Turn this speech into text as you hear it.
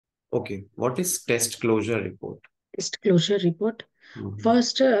Okay, what is test closure report? Test closure report. Mhm.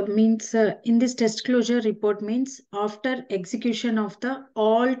 First means in this test closure report means after execution of the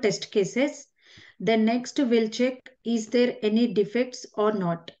all test cases, the next will check is there any defects or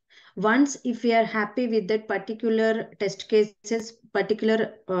not. Once if we are happy with that particular test cases,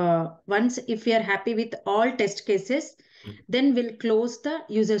 once if we are happy with all test cases, then we'll close the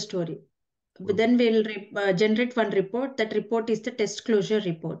user story. Mhm. Then we'll generate one report. That report is the test closure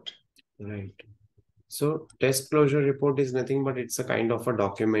report. Right. So test closure report is nothing but it's a kind of a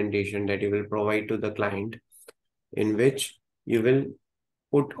documentation that you will provide to the client in which you will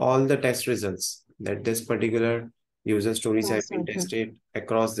put all the test results that this particular user stories have Yes, been okay. tested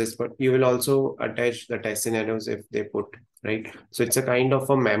across this, but you will also attach the test scenarios if they put, right? So it's a kind of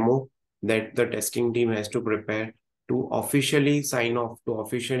a memo that the testing team has to prepare to officially sign off, to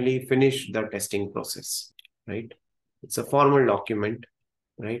officially finish the testing process, right? It's a formal document,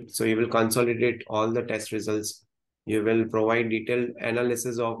 right? So you will consolidate all the test results. You will provide detailed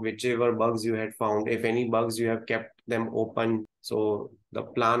analysis of whichever bugs you had found. If any bugs you have kept them open, so the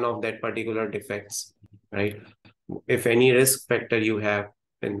plan of that particular defects, right? If any risk factor you have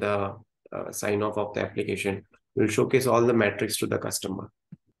in the sign off of the application, you'll showcase all the metrics to the customer,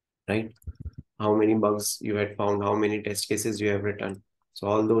 right? How many bugs you had found, how many test cases you have written. So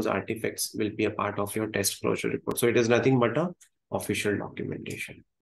all those artifacts will be a part of your test closure report. So it is nothing but a official documentation.